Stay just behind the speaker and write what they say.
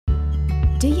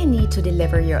Do you need to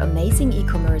deliver your amazing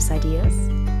e-commerce ideas?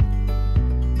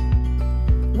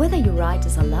 Whether you write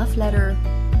us a love letter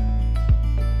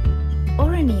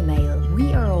or an email,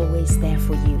 we are always there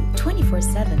for you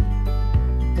 24/7.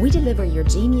 We deliver your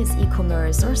genius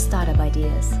e-commerce or startup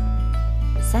ideas.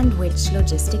 Sendwich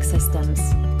Logistics Systems.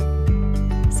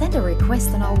 Send a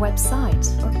request on our website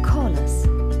or call us.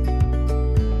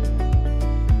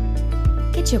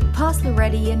 Get your parcel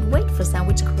ready and wait for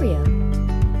Sandwich Courier.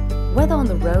 Whether on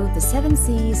the road, the 7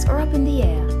 seas or up in the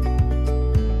air.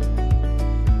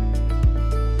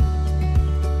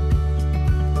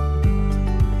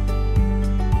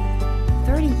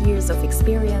 Years of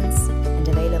experience and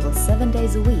available 7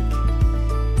 days a week.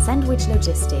 Sendwich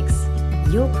Logistics,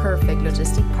 your perfect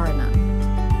logistic partner.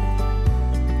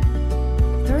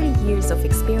 30 years of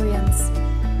experience,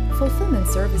 fulfillment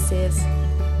services,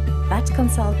 VAT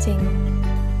consulting,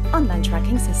 online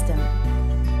tracking system.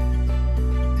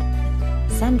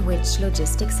 Sendwich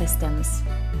Logistics Systems.